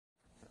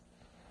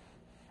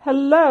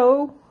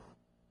Hello,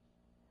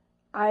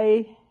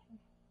 I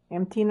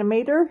am Tina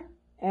Mater,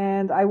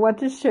 and I want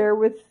to share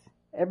with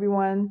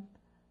everyone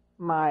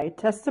my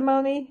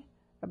testimony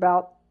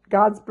about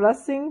God's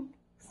blessings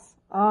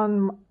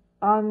on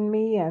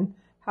me and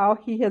how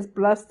He has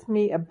blessed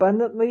me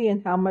abundantly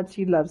and how much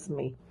He loves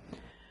me.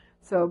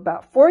 So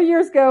about 4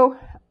 years ago,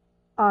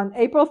 on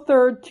April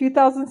 3rd,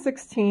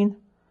 2016,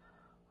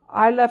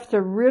 I left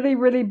a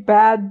really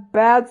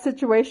bad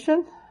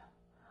situation.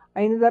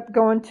 I ended up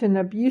going to an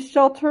abuse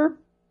shelter.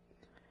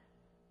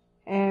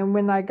 And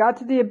when I got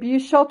to the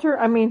abuse shelter,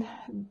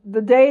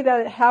 the day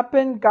that it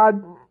happened,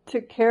 God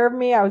took care of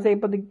me. I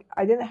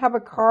didn't have a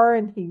car,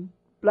 and He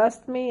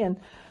blessed me. And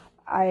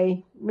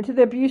I went to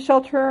the abuse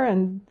shelter,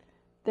 and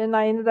then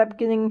I ended up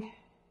getting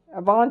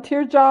a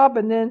volunteer job.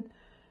 And then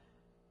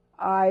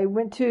I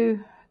went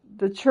to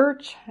the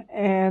church,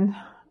 and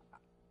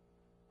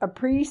I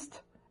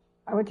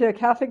went to a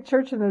Catholic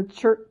church, and the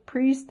church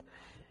priest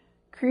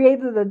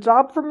created a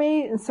job for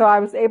me, and so I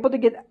was able to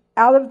get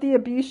out of the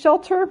abuse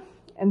shelter,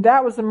 and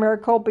that was a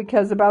miracle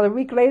because about a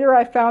week later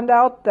I found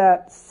out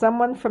that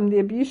someone from the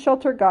abuse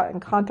shelter got in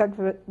contact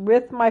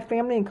with my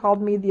family and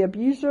called me the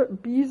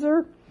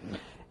abuser.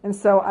 And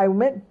so I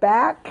went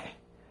to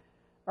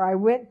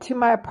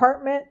my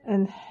apartment,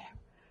 and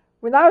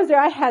when I was there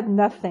I had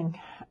nothing.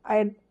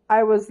 I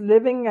was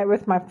living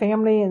with my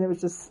family, and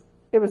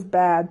it was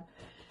bad.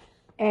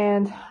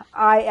 And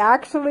I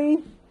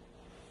actually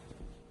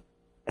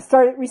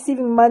started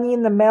receiving money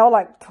in the mail,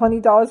 like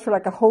 $20 for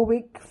like a whole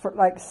week. For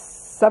like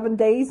 7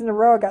 days in a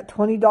row, I got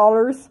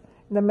 $20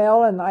 in the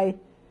mail, and I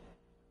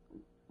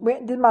went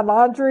and did my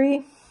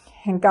laundry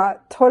and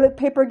got toilet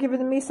paper given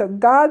to me. So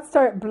God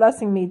started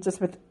blessing me just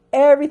with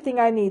everything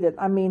I needed.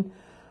 I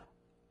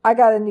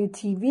got a new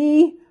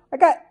TV. I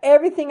got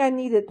everything I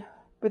needed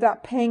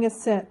without paying a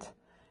cent.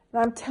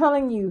 And I'm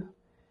telling you,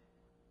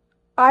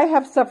 I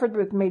have suffered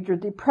with major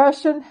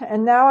depression,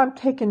 and now I'm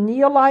taking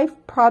Neolife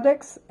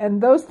products,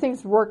 and those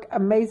things work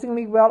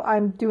amazingly well.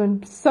 I'm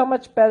doing so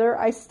much better.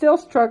 I still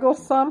struggle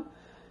some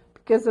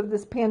because of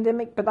this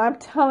pandemic, but I'm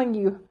telling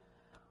you,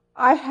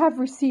 I have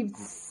received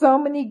so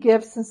many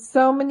gifts and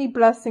so many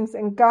blessings,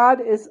 and God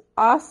is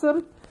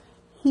awesome.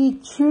 He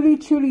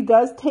truly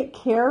does take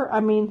care.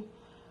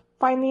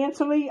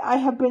 Financially, I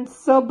have been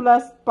so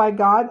blessed by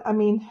God.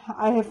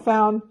 I have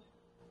found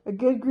a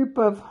good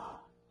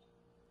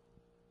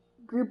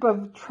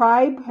a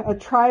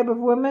tribe of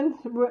women,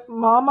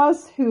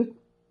 mamas who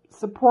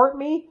support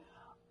me.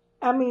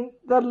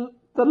 The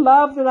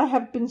love that I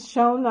have been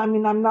shown,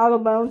 I'm not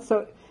alone.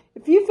 So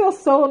if you feel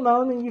so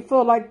alone and you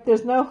feel like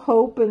there's no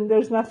hope and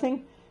there's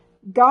nothing,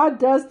 God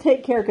does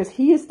take care, because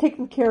He has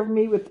taken care of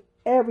me with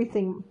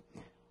everything.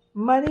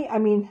 Money, I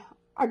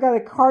got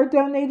a car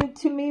donated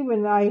to me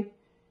when I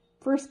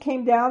first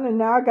came down, and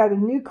now I got a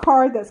new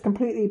car that's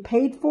completely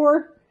paid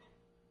for.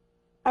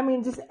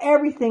 Just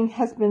everything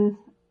has been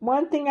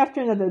one thing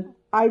after another.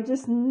 I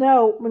just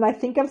know when I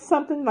think of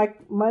something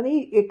like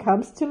money, it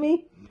comes to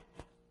me.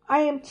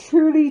 I am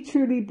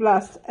truly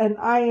blessed, and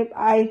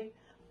I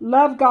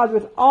love God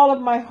with all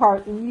of my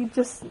heart. And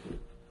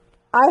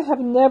I have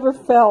never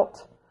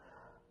felt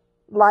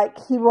like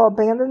He will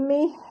abandon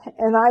me.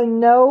 And I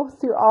know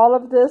through all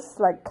of this,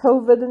 like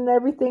COVID and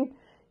everything,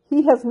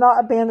 He has not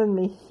abandoned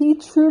me. He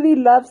truly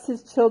loves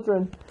His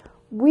children.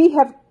 We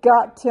have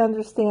got to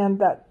understand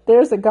that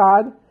there's a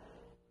God,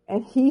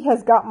 and He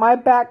has got my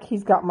back.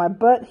 He's got my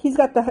butt. He's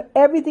got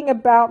everything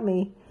about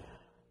me.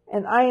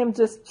 And I am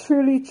just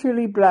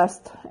truly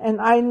blessed.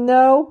 And I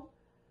know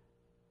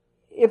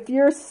if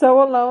you're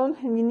so alone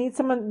and you need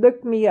someone,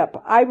 look me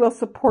up. I will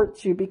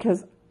support you,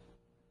 because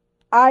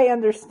I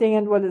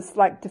understand what it's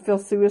like to feel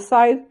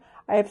suicide.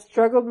 I have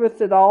struggled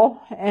with it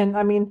all. And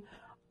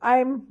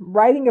I'm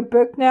writing a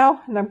book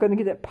now, and I'm going to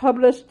get it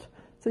published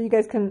so you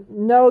guys can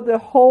know the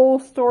whole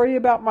story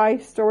about my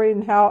story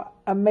and how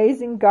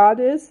amazing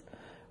God is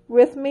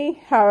with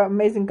me, how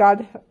amazing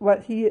God,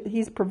 what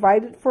He's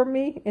provided for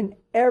me in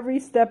every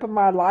step of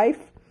my life.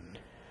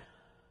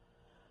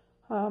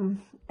 And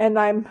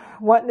I'm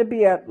wanting to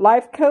be a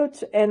life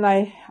coach, and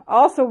I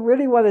also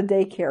really want a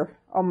daycare.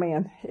 Oh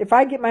man, if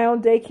I get my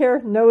own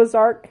daycare, Noah's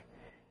Ark,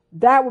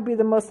 that would be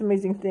the most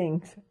amazing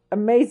thing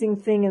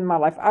in my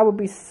life. I would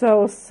be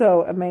so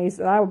amazed,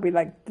 and I would be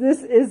like,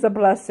 this is a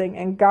blessing,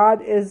 and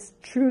God is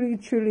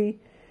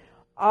truly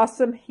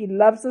awesome. He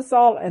loves us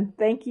all, and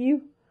thank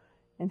you.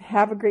 And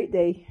have a great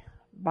day.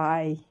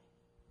 Bye.